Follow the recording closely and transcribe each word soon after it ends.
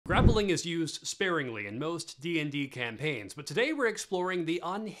Grappling is used sparingly in most D&D campaigns, but today we're exploring the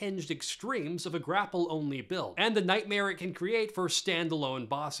unhinged extremes of a grapple-only build, and the nightmare it can create for standalone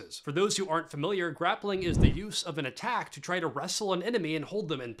bosses. For those who aren't familiar, grappling is the use of an attack to try to wrestle an enemy and hold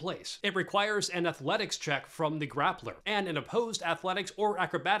them in place. It requires an athletics check from the grappler, and an opposed athletics or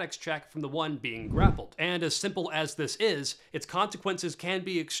acrobatics check from the one being grappled. And as simple as this is, its consequences can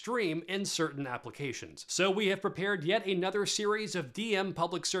be extreme in certain applications. So we have prepared yet another series of DM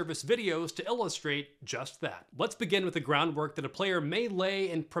public service videos to illustrate just that. Let's begin with the groundwork that a player may lay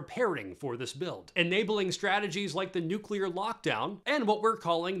in preparing for this build, enabling strategies like the nuclear lockdown and what we're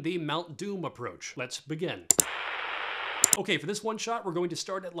calling the Mount Doom approach. Let's begin. Okay, for this one shot, we're going to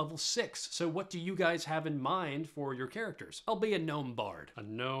start at level 6. So what do you guys have in mind for your characters? I'll be a gnome bard. A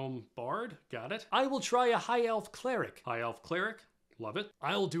gnome bard? Got it. I will try a high elf cleric. High elf cleric? Love it.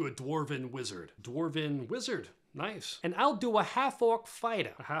 I'll do a dwarven wizard. Dwarven wizard. Nice. And I'll do a half-orc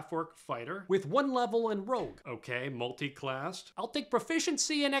fighter. A half-orc fighter with 1 level in rogue. Okay, multi-classed. I'll take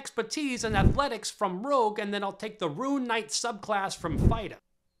proficiency and expertise and athletics from rogue, and then I'll take the rune knight subclass from fighter.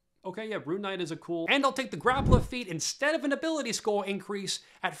 Okay, yeah, rune knight is a cool. And I'll take the grappler feat instead of an ability score increase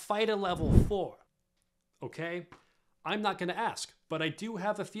at fighter level 4. Okay, I'm not gonna ask, but I do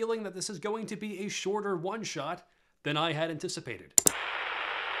have a feeling that this is going to be a shorter one-shot than I had anticipated.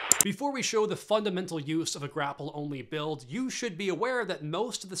 Before we show the fundamental use of a grapple-only build, you should be aware that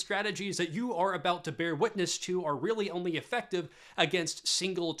most of the strategies that you are about to bear witness to are really only effective against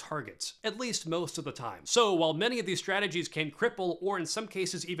single targets, at least most of the time. So while many of these strategies can cripple or in some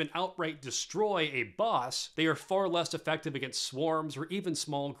cases even outright destroy a boss, they are far less effective against swarms or even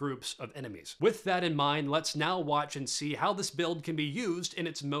small groups of enemies. With that in mind, let's now watch and see how this build can be used in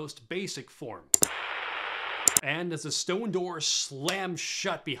its most basic form. And as the stone door slams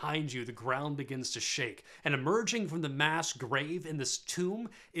shut behind you, the ground begins to shake. And emerging from the mass grave in this tomb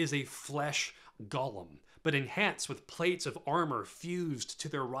is a flesh golem, but enhanced with plates of armor fused to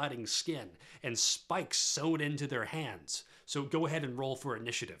their rotting skin and spikes sewn into their hands. So go ahead and roll for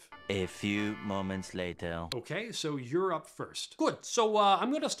initiative. A few moments later. Okay, so you're up first. Good, so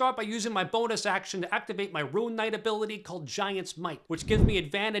I'm gonna start by using my bonus action to activate my Rune Knight ability called Giant's Might, which gives me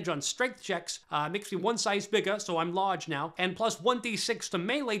advantage on strength checks, makes me 1 size bigger, so I'm large now, and plus 1d6 to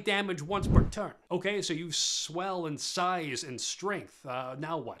melee damage once per turn. Okay, so you swell in size and strength.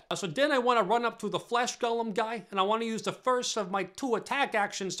 Now what? So then I wanna run up to the flesh golem guy, and I wanna use the first of my 2 attack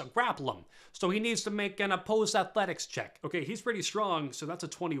actions to grapple him. So he needs to make an opposed athletics check. Okay, he's pretty strong, so that's a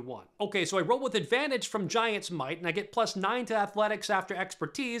 21. Okay, so I roll with advantage from Giant's Might, and I get plus 9 to athletics after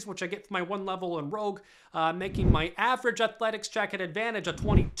expertise, which I get from my 1 level in rogue, making my average athletics check at advantage a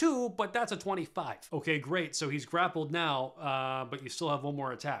 22, but that's a 25. Okay, great, so he's grappled now, but you still have 1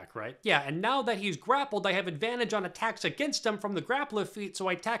 more attack, right? Yeah, and now that he's grappled, I have advantage on attacks against him from the grappler feat, so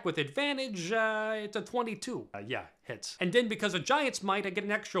I attack with advantage, it's a 22. Yeah, hits. And then because of Giant's Might, I get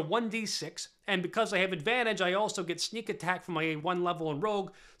an extra 1d6, and because I have advantage, I also get sneak attack from my 1 level in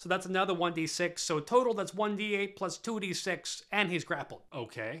rogue, so that's another 1d6, so total that's 1d8 plus 2d6, and he's grappled.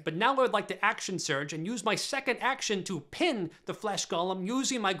 Okay. But now I would like to action surge and use my second action to pin the flesh golem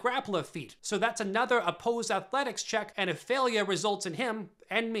using my grappler feat. So that's another opposed athletics check, and a failure results in him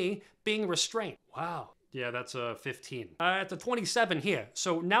and me being restrained. Wow. Yeah, that's a 15. It's a 27 here.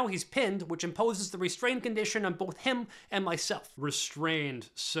 So now he's pinned, which imposes the restrained condition on both him and myself. Restrained.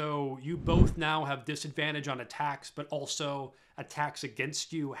 So you both now have disadvantage on attacks, but also attacks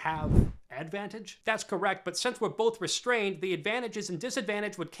against you have advantage? That's correct, but since we're both restrained, the advantages and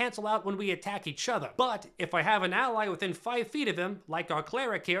disadvantage would cancel out when we attack each other. But if I have an ally within 5 feet of him, like our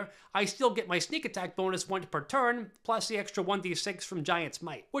cleric here, I still get my sneak attack bonus 1 per turn, plus the extra 1d6 from Giant's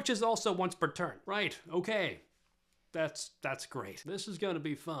Might, which is also once per turn. Right, okay. That's great. This is gonna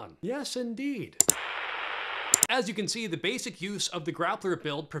be fun. Yes, indeed. As you can see, the basic use of the grappler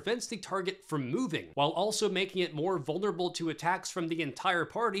build prevents the target from moving, while also making it more vulnerable to attacks from the entire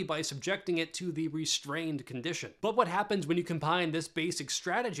party by subjecting it to the restrained condition. But what happens when you combine this basic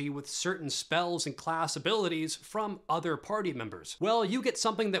strategy with certain spells and class abilities from other party members? Well, you get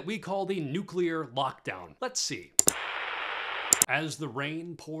something that we call the nuclear lockdown. Let's see. As the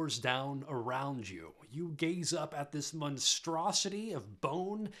rain pours down around you, you gaze up at this monstrosity of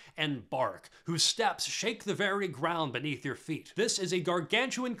bone and bark, whose steps shake the very ground beneath your feet. This is a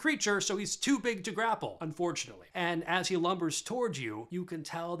gargantuan creature, so he's too big to grapple, unfortunately. And as he lumbers towards you, you can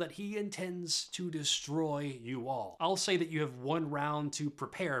tell that he intends to destroy you all. I'll say that you have 1 round to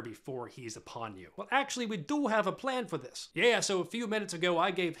prepare before he's upon you. Well, actually, we do have a plan for this. Yeah, so a few minutes ago,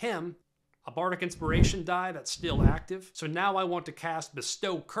 I gave him a a Bardic Inspiration die that's still active. So now I want to cast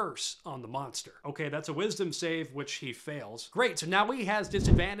Bestow Curse on the monster. Okay, that's a Wisdom save, which he fails. Great, so now he has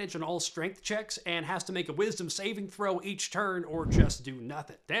disadvantage on all strength checks and has to make a Wisdom saving throw each turn or just do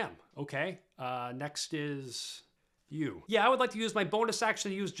nothing. Damn, okay. Next is you. Yeah, I would like to use my bonus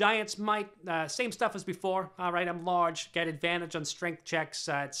action to use Giant's Might. Same stuff as before. All right, I'm large, get advantage on strength checks,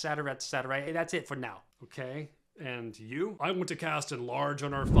 etc., etc. That's it for now. Okay. And you? I want to cast Enlarge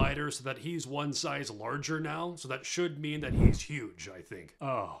on our fighter so that he's one size larger now, so that should mean that he's huge, I think.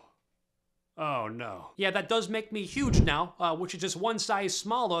 Oh no. Yeah, that does make me huge now, which is just one size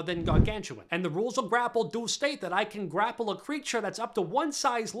smaller than Gargantuan. And the rules of grapple do state that I can grapple a creature that's up to one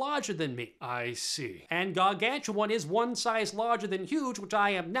size larger than me. I see. And Gargantuan is one size larger than huge, which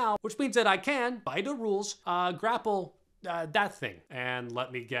I am now, which means that I can, by the rules, grapple that thing. And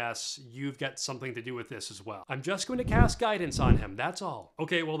let me guess, you've got something to do with this as well. I'm just going to cast guidance on him, that's all.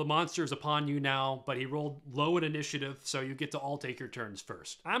 Okay, well the monster's upon you now, but he rolled low in initiative, so you get to all take your turns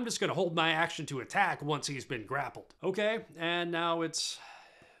first. I'm just gonna hold my action to attack once he's been grappled. Okay, and now it's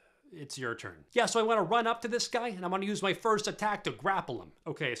your turn. Yeah, so I want to run up to this guy, and I'm going to use my first attack to grapple him.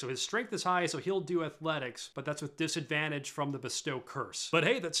 Okay, so his strength is high, so he'll do athletics, but that's with disadvantage from the Bestow Curse. But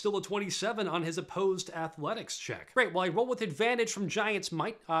hey, that's still a 27 on his opposed athletics check. Great, well I roll with advantage from Giant's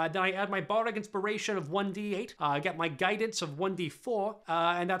Might, then I add my Bardic Inspiration of 1d8, I get my Guidance of 1d4,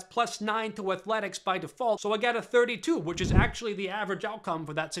 and that's +9 to athletics by default, so I get a 32, which is actually the average outcome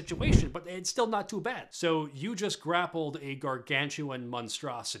for that situation, but it's still not too bad. So you just grappled a gargantuan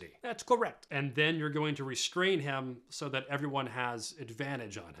monstrosity. That's correct. And then you're going to restrain him so that everyone has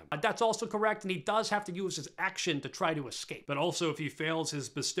advantage on him. That's also correct, and he does have to use his action to try to escape. But also, if he fails his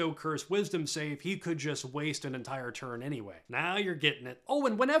Bestow Curse Wisdom save, he could just waste an entire turn anyway. Now you're getting it. Oh,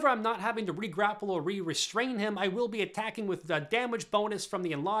 and whenever I'm not having to re-grapple or re-restrain him, I will be attacking with the damage bonus from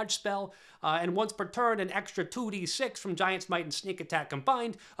the Enlarge spell, and once per turn, an extra 2d6 from Giant's Might and Sneak Attack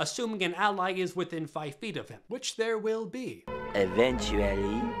combined, assuming an ally is within 5 feet of him, which there will be.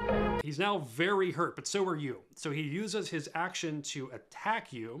 Eventually. He's now very hurt, but so are you. So he uses his action to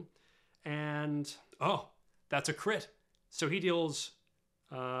attack you, and oh, that's a crit. So he deals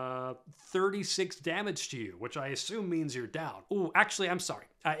 36 damage to you, which I assume means you're down. Ooh, actually, I'm sorry.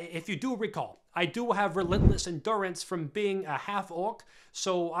 If you do recall, I do have Relentless Endurance from being a half-orc,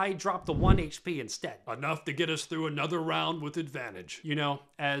 so I dropped the 1 HP instead. Enough to get us through another round with advantage. You know,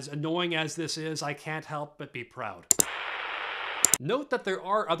 as annoying as this is, I can't help but be proud. Note that there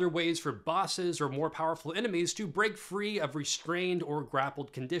are other ways for bosses or more powerful enemies to break free of restrained or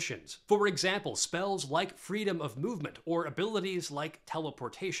grappled conditions. For example, spells like Freedom of Movement or abilities like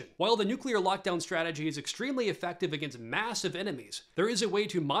Teleportation. While the nuclear lockdown strategy is extremely effective against massive enemies, there is a way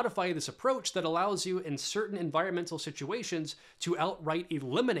to modify this approach that allows you in certain environmental situations to outright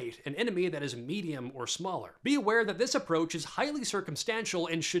eliminate an enemy that is medium or smaller. Be aware that this approach is highly circumstantial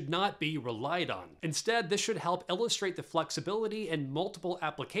and should not be relied on. Instead, this should help illustrate the flexibility and multiple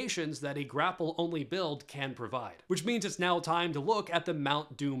applications that a grapple-only build can provide. Which means it's now time to look at the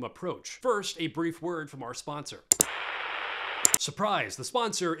Mount Doom approach. First, a brief word from our sponsor. Surprise, the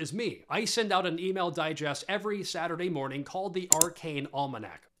sponsor is me. I send out an email digest every Saturday morning called the Arcane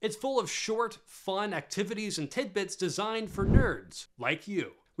Almanac. It's full of short, fun activities and tidbits designed for nerds, like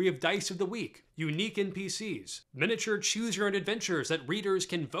you. We have Dice of the Week, unique NPCs, miniature choose-your-own adventures that readers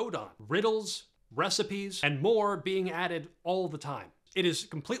can vote on, riddles, recipes, and more being added all the time. It is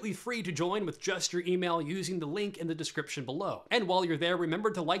completely free to join with just your email using the link in the description below. And while you're there,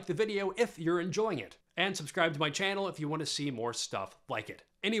 remember to like the video if you're enjoying it, and subscribe to my channel if you want to see more stuff like it.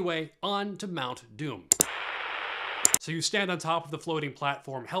 Anyway, on to Mount Doom. So you stand on top of the floating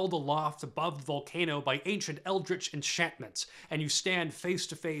platform held aloft above the volcano by ancient eldritch enchantments, and you stand face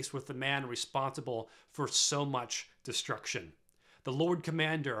to face with the man responsible for so much destruction. The Lord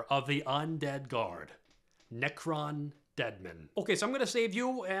Commander of the Undead Guard, Necron Deadman. Okay, so I'm gonna save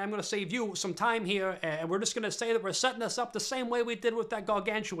you, and I'm gonna save you some time here, and we're just gonna say that we're setting us up the same way we did with that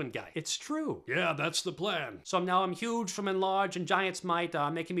gargantuan guy. It's true. Yeah, that's the plan. So now I'm huge from Enlarge and Giant's Might,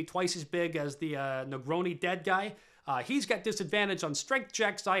 making me twice as big as the Negroni dead guy. He's got disadvantage on strength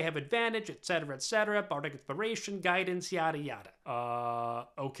checks, I have advantage, etc., etc., Bardic Inspiration, Guidance, yada yada.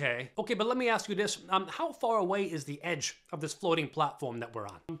 Okay. Okay, but let me ask you this. How far away is the edge of this floating platform that we're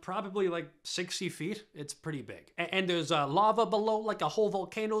on? Probably like 60 feet. It's pretty big. And there's lava below, like a whole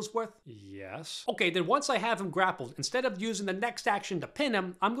volcano's worth? Yes. Okay, then once I have him grappled, instead of using the next action to pin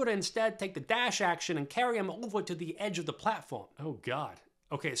him, I'm going to instead take the dash action and carry him over to the edge of the platform. Oh god.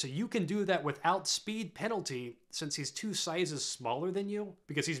 Okay, so you can do that without speed penalty since he's 2 sizes smaller than you,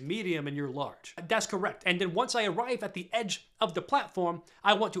 because he's medium and you're large. That's correct. And then once I arrive at the edge of the platform,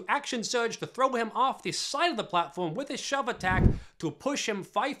 I want to action surge to throw him off the side of the platform with a shove attack to push him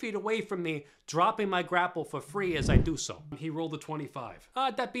 5 feet away from me, dropping my grapple for free as I do so. He rolled a 25.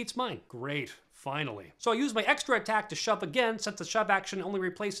 That beats mine. Great. Finally. So I use my extra attack to shove again, since the shove action only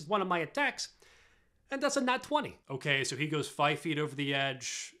replaces one of my attacks. And that's a nat 20. Okay, so he goes 5 feet over the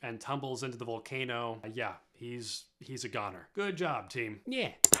edge and tumbles into the volcano. Yeah, he's a goner. Good job, team. Yeah.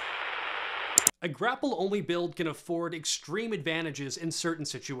 A grapple-only build can afford extreme advantages in certain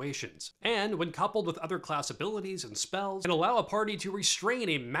situations, and when coupled with other class abilities and spells, can allow a party to restrain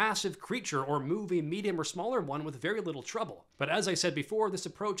a massive creature or move a medium or smaller one with very little trouble. But as I said before, this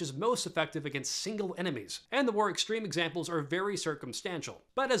approach is most effective against single enemies, and the more extreme examples are very circumstantial.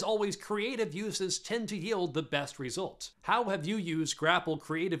 But as always, creative uses tend to yield the best results. How have you used grapple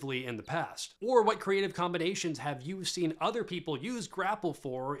creatively in the past? Or what creative combinations have you seen other people use grapple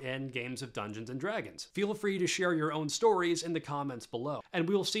for in games of Dungeons & Dragons? Feel free to share your own stories in the comments below, and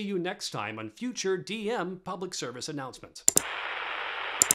we'll see you next time on future DM public service announcements.